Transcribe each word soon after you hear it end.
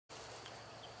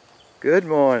Good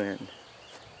morning,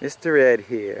 Mr. Ed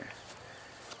here.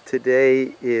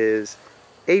 Today is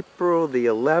April the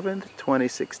 11th,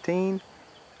 2016.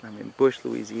 I'm in Bush,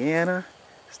 Louisiana,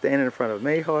 standing in front of a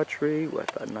mayhaw tree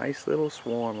with a nice little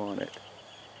swarm on it.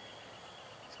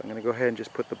 So I'm going to go ahead and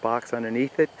just put the box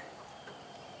underneath it.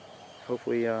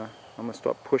 Hopefully I'm going to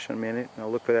start pushing a minute and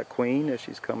I'll look for that queen as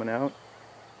she's coming out.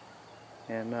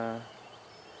 And by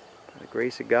the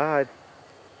grace of God,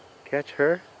 catch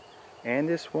her and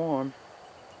this swarm,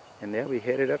 and they'll be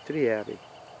headed up to the Abbey.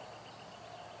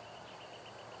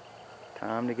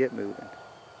 Time to get moving.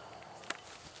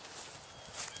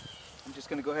 I'm just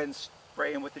going to go ahead and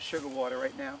spray them with the sugar water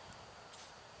right now.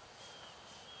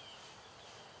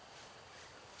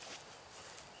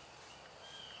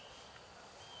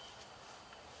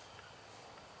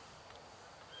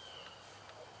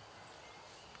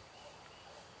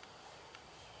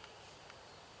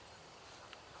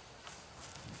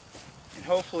 And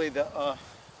hopefully the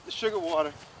sugar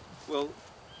water will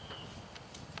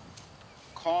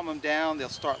calm them down. They'll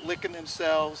start licking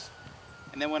themselves,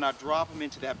 and then when I drop them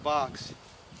into that box,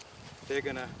 they're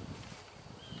gonna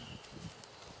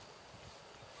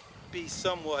be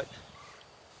somewhat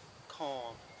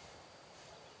calm,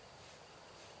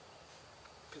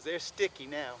 because they're sticky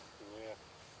now. Yeah.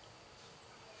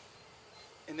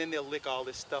 And then they'll lick all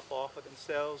this stuff off of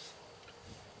themselves,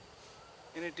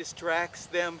 and it distracts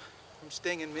them from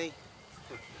stinging me.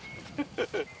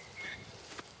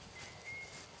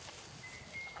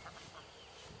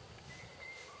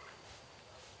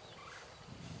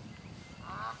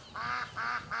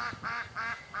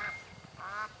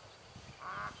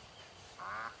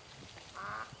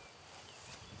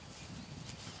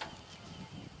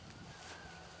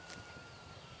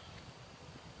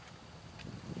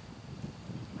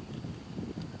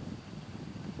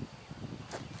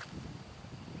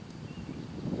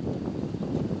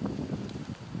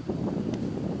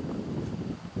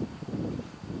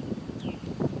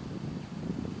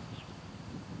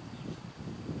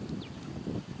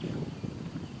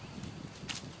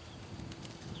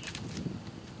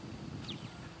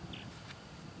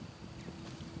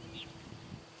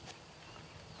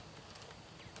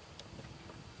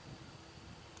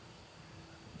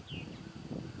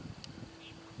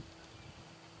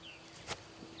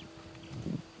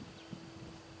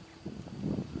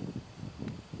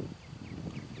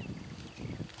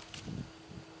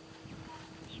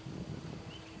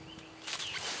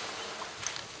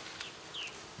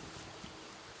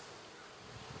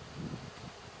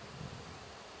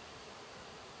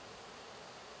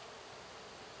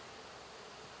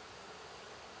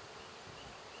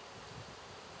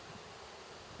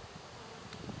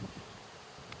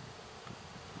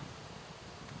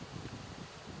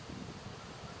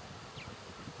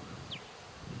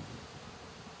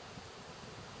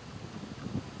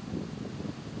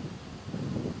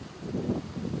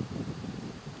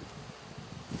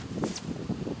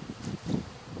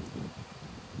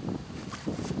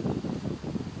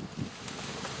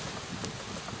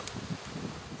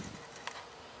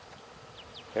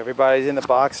 Everybody's in the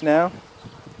box now.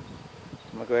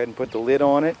 I'm going to go ahead and put the lid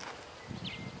on it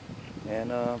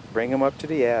and bring them up to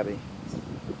the Abbey.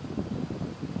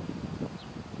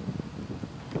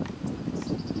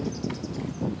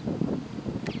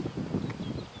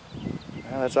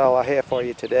 Well, that's all I have for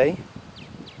you today.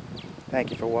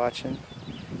 Thank you for watching,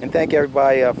 and thank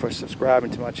everybody for subscribing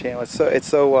to my channel. It's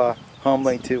so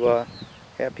humbling to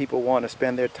have people want to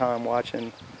spend their time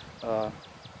watching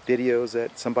videos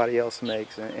that somebody else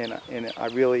makes, and I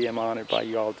really am honored by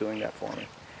you all doing that for me.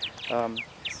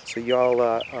 So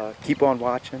y'all keep on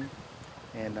watching,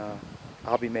 and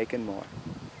I'll be making more.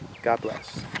 God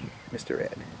bless. Mr.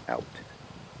 Ed, out.